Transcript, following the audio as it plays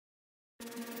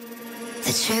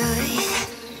The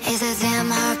truth is a damn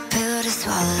hard pill to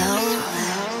swallow.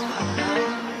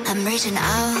 I'm reaching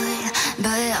out,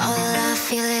 but all I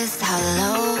feel is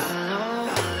hollow.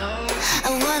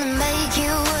 I wanna make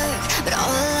you work, but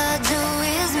all I do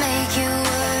is make you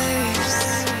worse.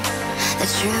 The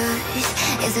truth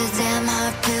is a damn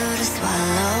hard pill to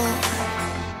swallow.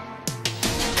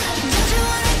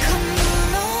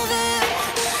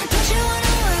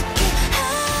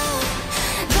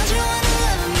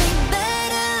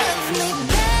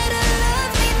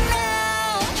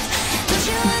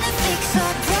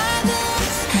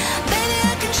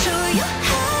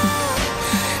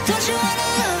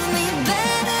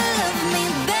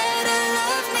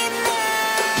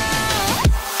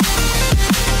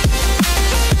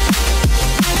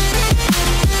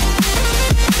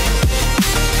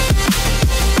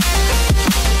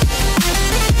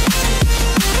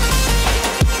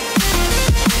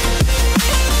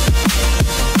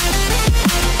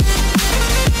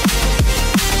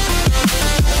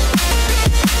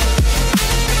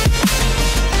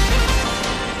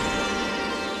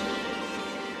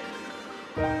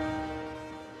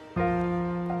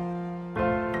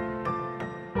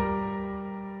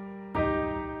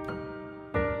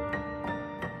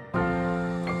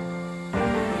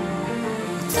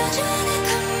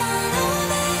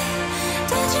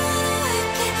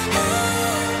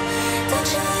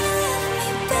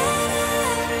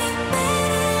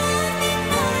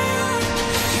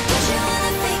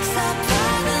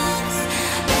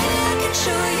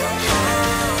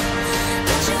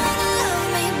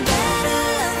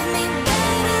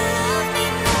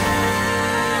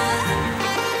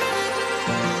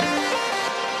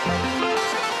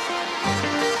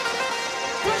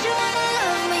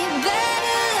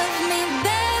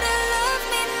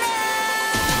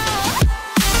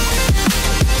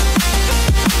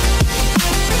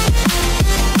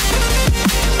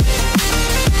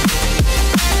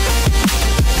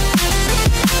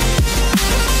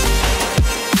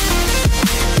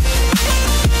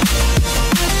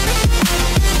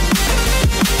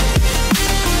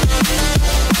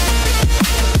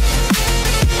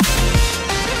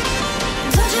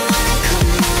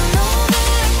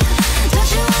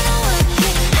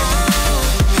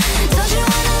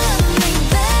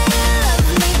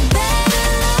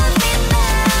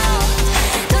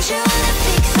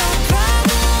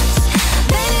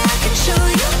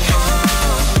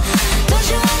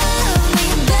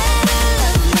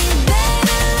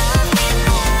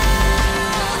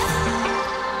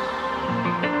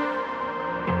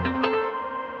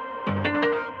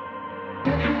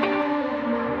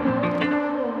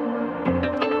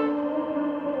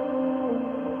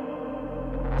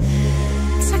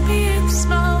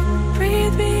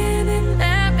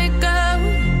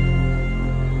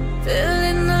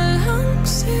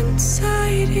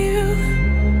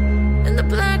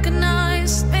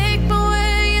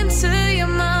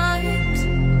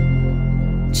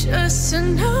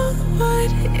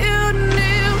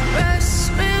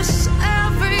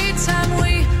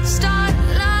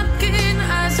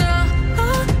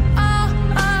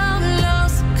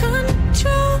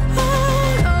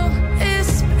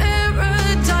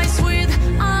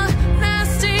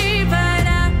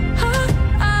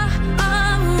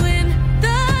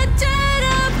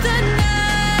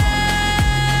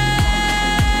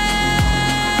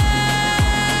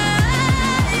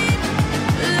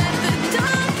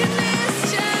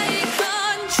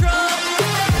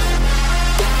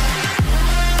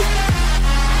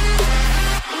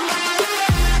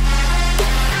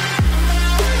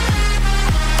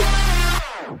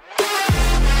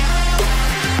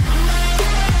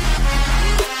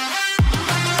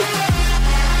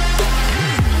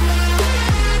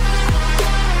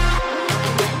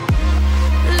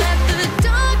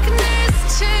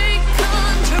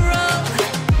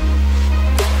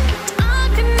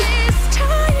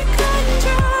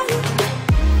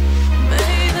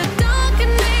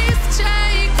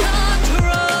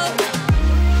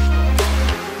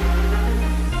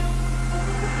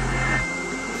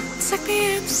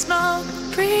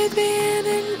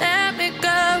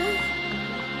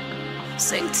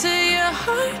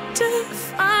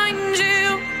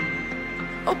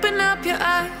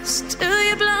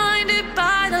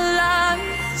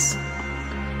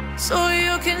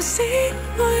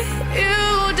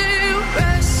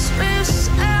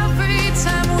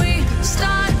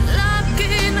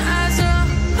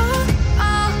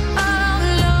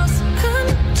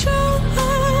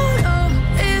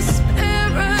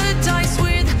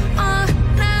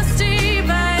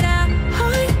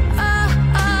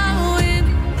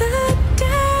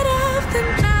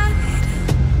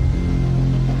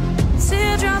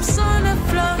 Teardrops on a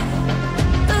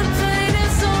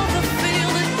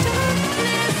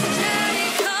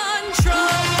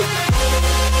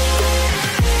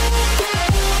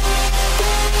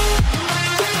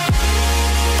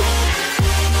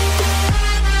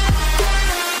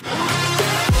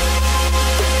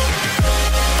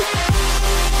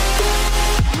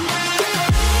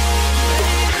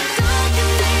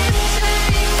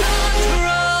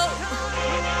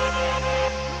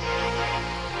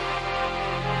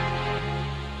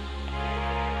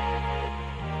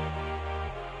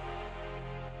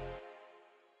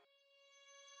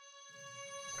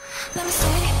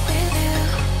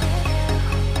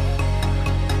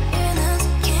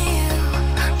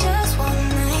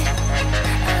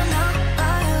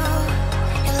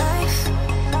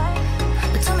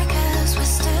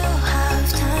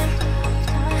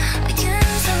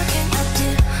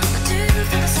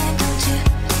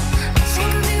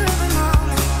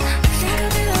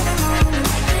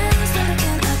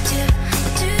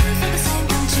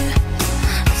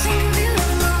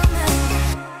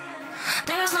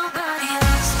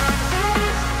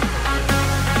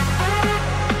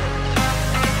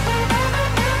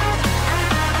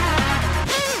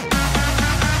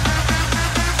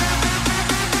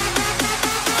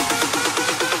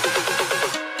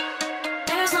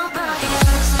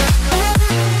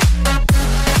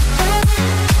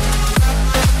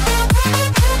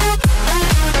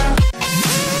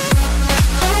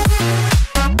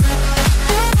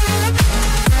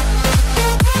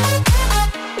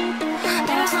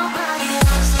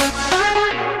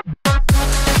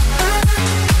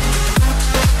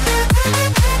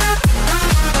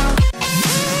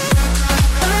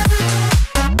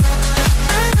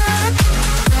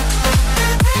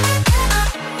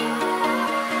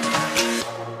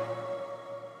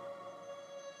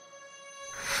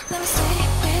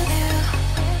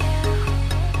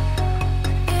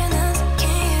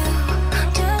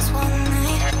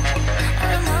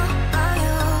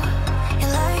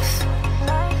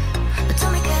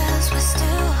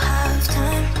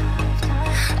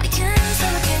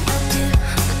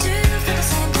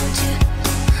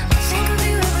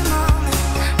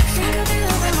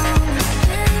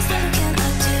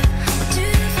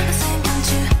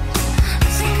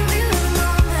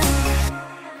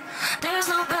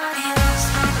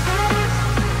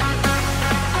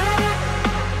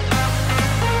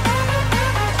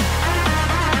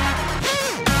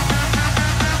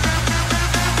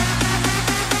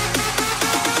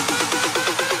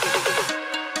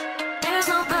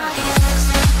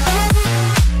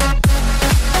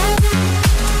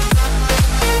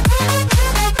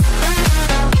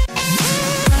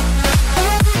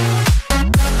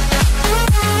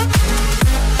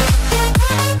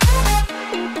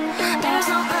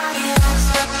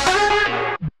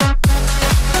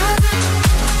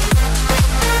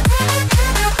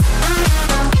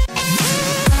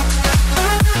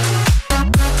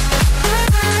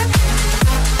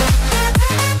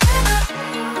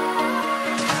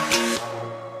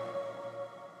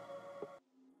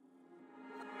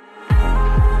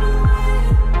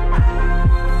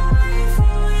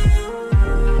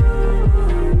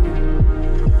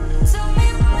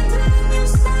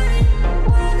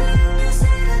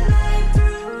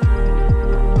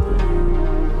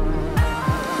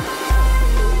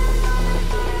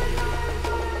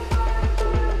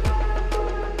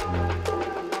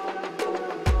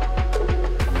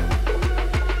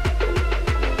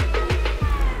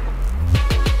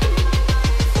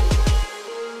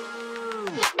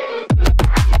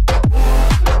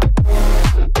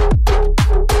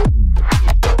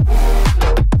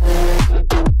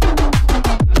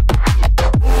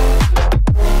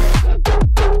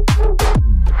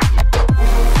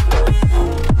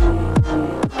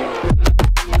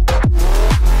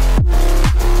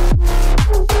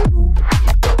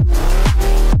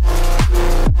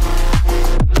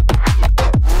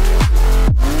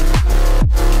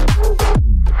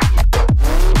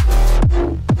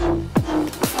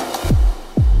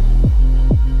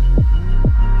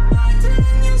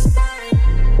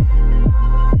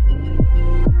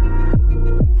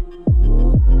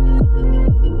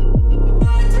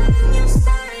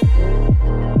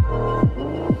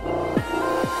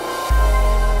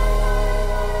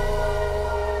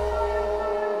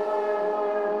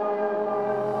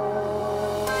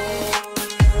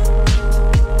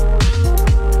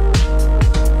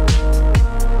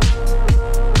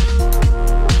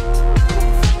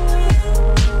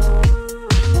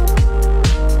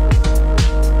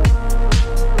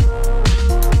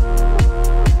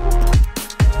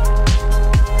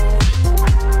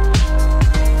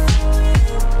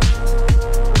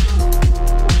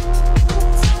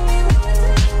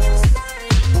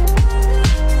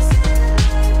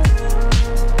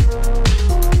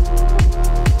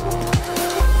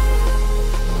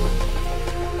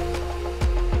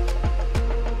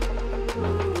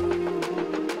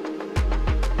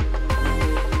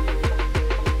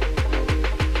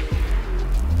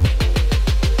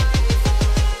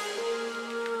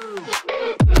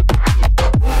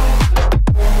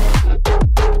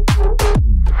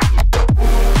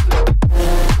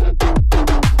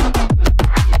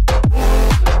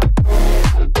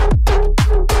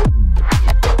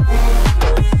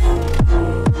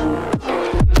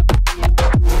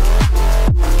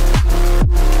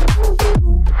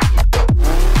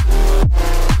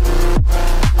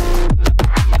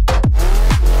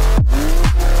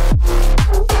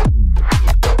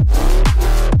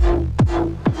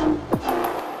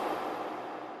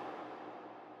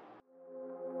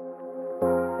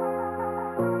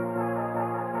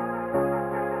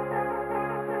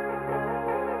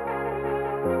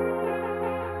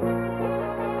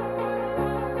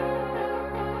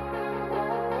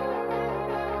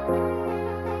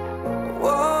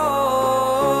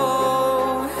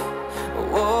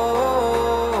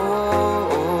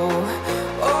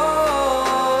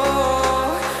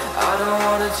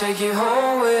take you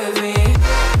home with me.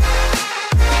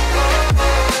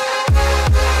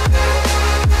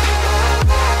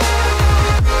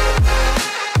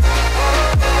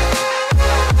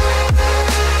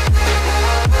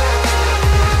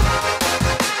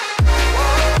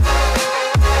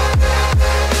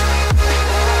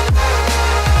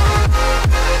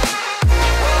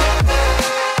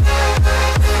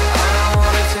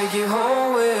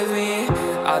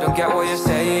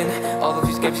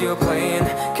 You're playing,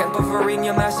 can't bother reading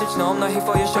your message. No, I'm not here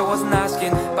for your show, wasn't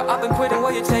asking. But I've been quitting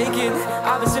what you're taking.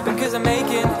 I've been sipping cause I'm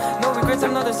making no regrets,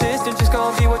 I'm not assistant. Just go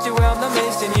and be what you were, I'm not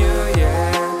missing you,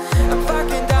 yeah. I'm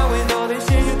fucking down with all this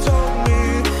shit you told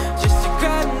me. Just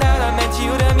regretting that I meant you,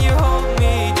 damn you hold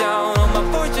me down. All my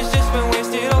fortune's just been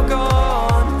wasted, all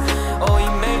gone. Oh,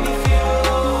 you made me feel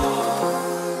low.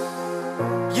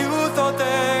 You thought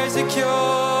there's a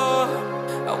cure,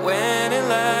 I went and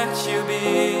let you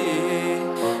be.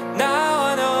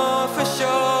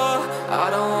 I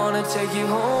don't wanna take you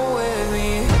home with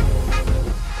me.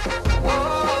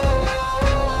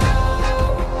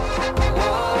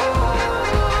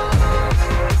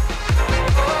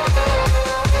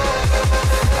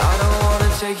 I don't wanna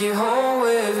take you home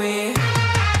with me.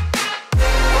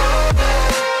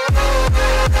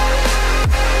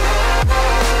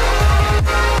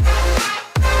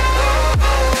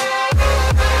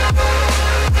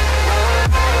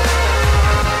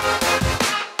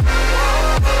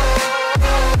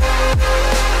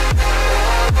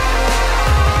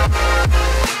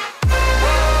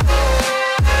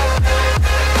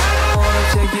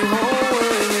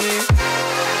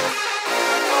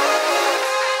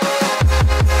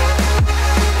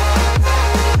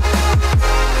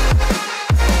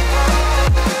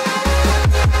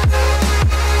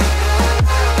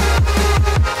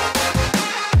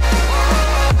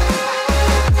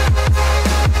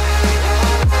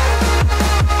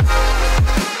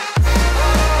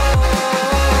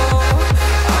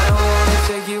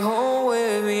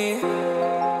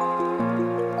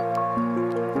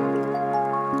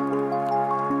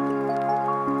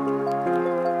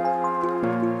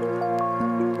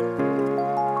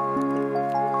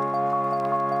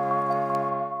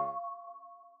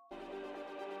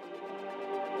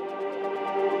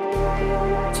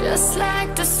 Just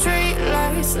like the street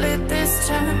lights lit this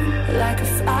town, like a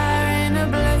fire in a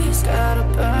blaze, gotta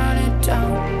burn it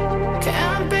down.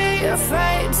 Can't be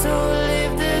afraid to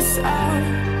leave this out.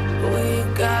 We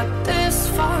got this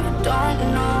far, don't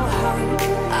know how.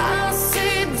 I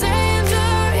see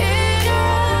danger in your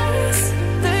eyes.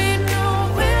 They know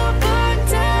we'll burn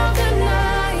down the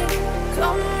night.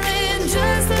 Coming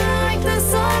just like the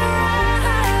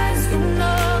sunrise. You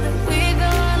know that we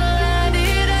gonna let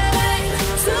it rain.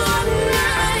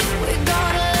 Tonight we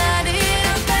gonna let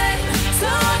it rain.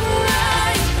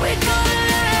 Tonight we gonna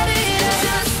let it rain.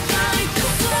 Just like the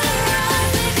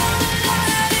sunrise, we gonna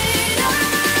let it rain. Now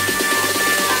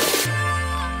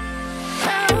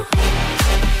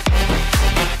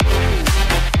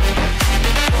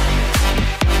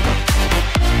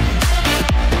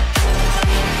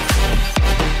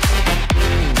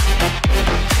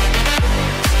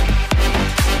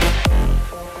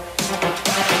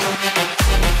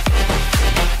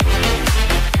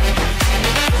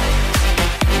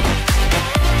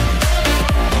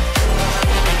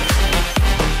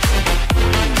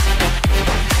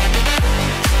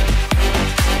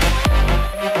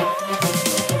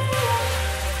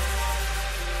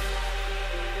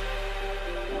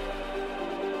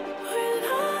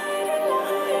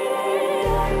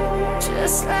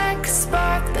just like a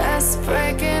spark that's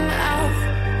breaking